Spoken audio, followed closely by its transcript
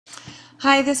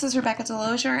Hi, this is Rebecca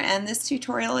Delosier, and this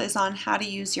tutorial is on how to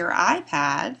use your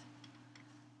iPad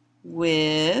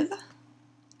with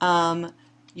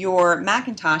your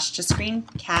Macintosh to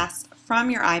screencast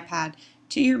from your iPad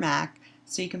to your Mac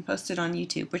so you can post it on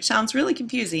YouTube, which sounds really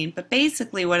confusing, but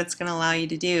basically what it's going to allow you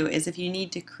to do is if you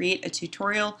need to create a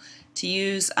tutorial to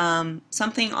use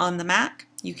something on the Mac,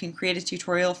 you can create a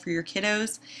tutorial for your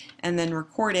kiddos and then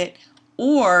record it.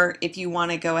 Or if you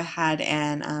want to go ahead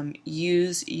and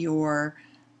use your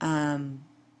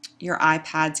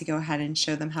iPad to go ahead and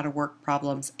show them how to work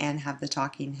problems and have the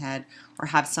talking head or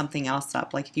have something else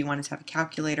up, like if you wanted to have a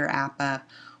calculator app up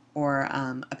or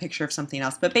a picture of something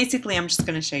else. But basically I'm just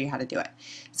going to show you how to do it.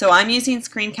 So I'm using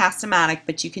Screencast-O-Matic,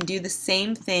 but you can do the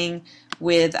same thing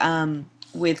with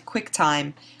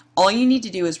QuickTime. All you need to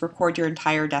do is record your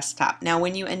entire desktop. Now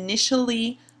when you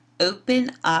initially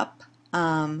open up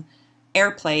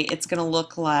Airplay, it's going to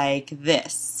look like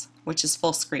this, which is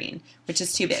full screen, which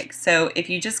is too big. So if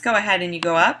you just go ahead and you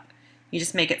go up, you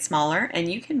just make it smaller, and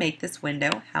you can make this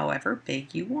window however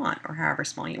big you want or however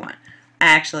small you want. I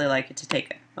actually like it to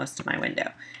take most of my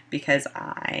window because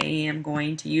I am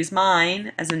going to use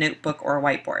mine as a notebook or a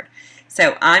whiteboard.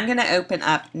 So I'm going to open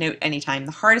up Note Anytime.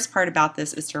 The hardest part about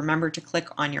this is to remember to click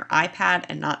on your iPad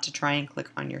and not to try and click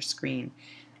on your screen.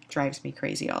 It drives me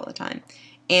crazy all the time.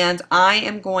 And I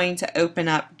am going to open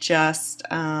up just,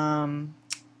 let's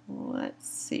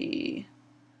see,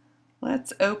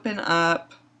 let's open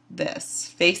up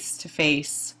this,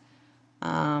 face-to-face,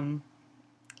 and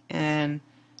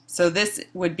so this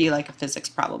would be like a physics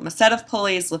problem. A set of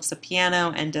pulleys lifts a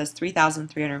piano and does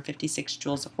 3,356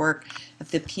 joules of work.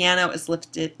 If the piano is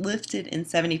lifted in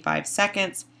 75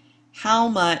 seconds, how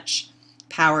much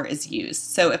power is used?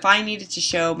 So if I needed to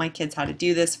show my kids how to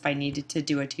do this, if I needed to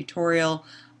do a tutorial,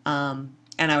 and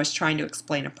I was trying to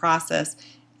explain a process,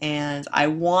 and I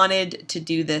wanted to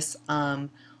do this on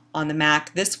the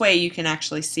Mac, this way you can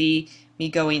actually see me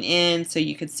going in, so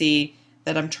you could see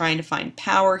that I'm trying to find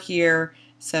power here.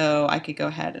 So I could go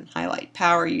ahead and highlight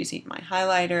power using my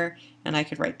highlighter, and I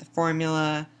could write the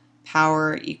formula,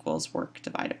 power equals work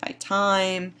divided by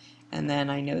time, and then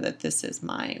I know that this is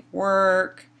my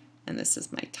work and this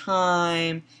is my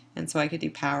time, and so I could do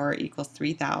power equals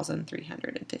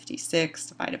 3,356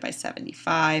 divided by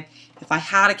 75. If I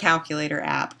had a calculator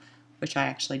app, which I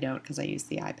actually don't because I use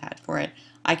the iPad for it,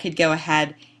 I could go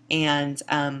ahead and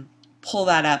pull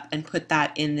that up and put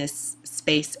that in this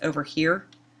space over here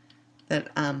that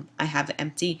I have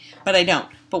empty, but I don't.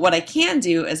 But what I can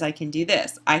do is I can do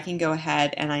this. I can go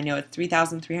ahead and I know it's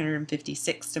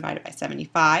 3,356 divided by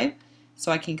 75,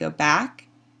 so I can go back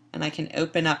and I can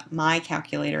open up my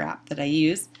calculator app that I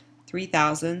use.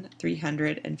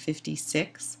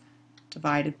 3,356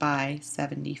 divided by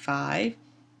 75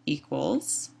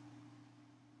 equals,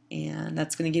 and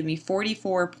that's going to give me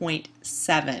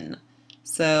 44.7.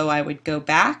 So I would go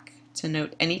back to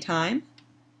Note Anytime,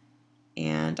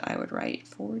 and I would write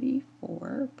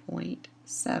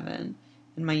 44.7,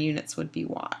 and my units would be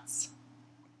watts.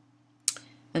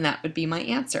 And that would be my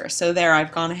answer. So there,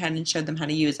 I've gone ahead and showed them how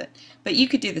to use it. But you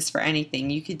could do this for anything.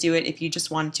 You could do it if you just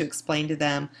wanted to explain to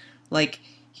them, like,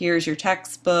 here's your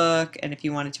textbook, and if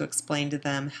you wanted to explain to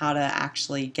them how to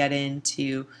actually get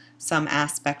into some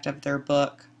aspect of their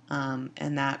book,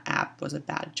 and that app was a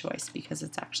bad choice because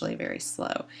it's actually very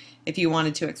slow. If you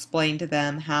wanted to explain to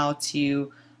them how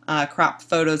to crop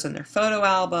photos in their photo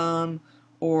album,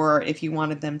 or if you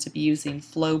wanted them to be using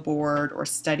Flowboard or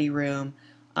Study Room,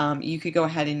 you could go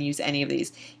ahead and use any of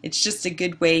these. It's just a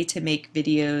good way to make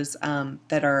videos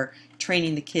that are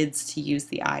training the kids to use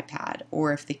the iPad,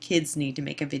 or if the kids need to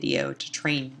make a video to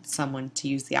train someone to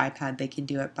use the iPad, they can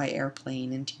do it by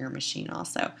airplaying into your machine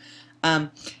also.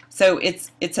 So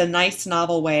it's a nice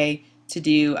novel way to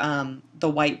do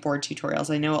the whiteboard tutorials.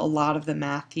 I know a lot of the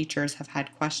math teachers have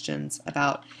had questions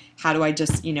about how do I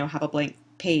just, have a blank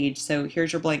page. So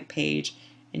here's your blank page,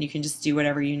 and you can just do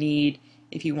whatever you need.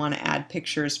 If you want to add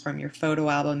pictures from your photo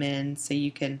album in, so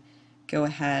you can go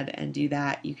ahead and do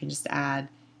that. You can just add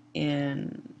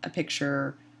in a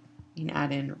picture. You can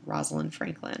add in Rosalind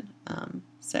Franklin.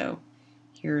 So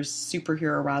here's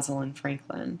superhero Rosalind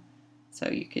Franklin. So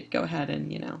you could go ahead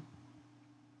and,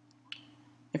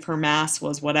 if her mass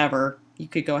was whatever, you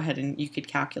could go ahead and you could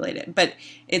calculate it. But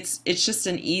it's just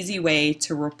an easy way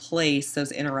to replace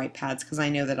those inner right pads because I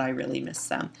know that I really miss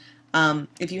them.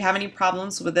 If you have any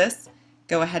problems with this,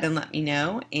 go ahead and let me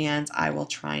know, and I will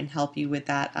try and help you with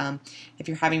that. If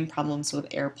you're having problems with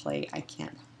Airplay, I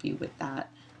can't help you with that.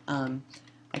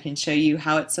 I can show you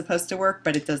how it's supposed to work,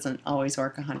 but it doesn't always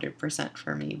work 100%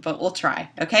 for me. But we'll try,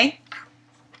 okay?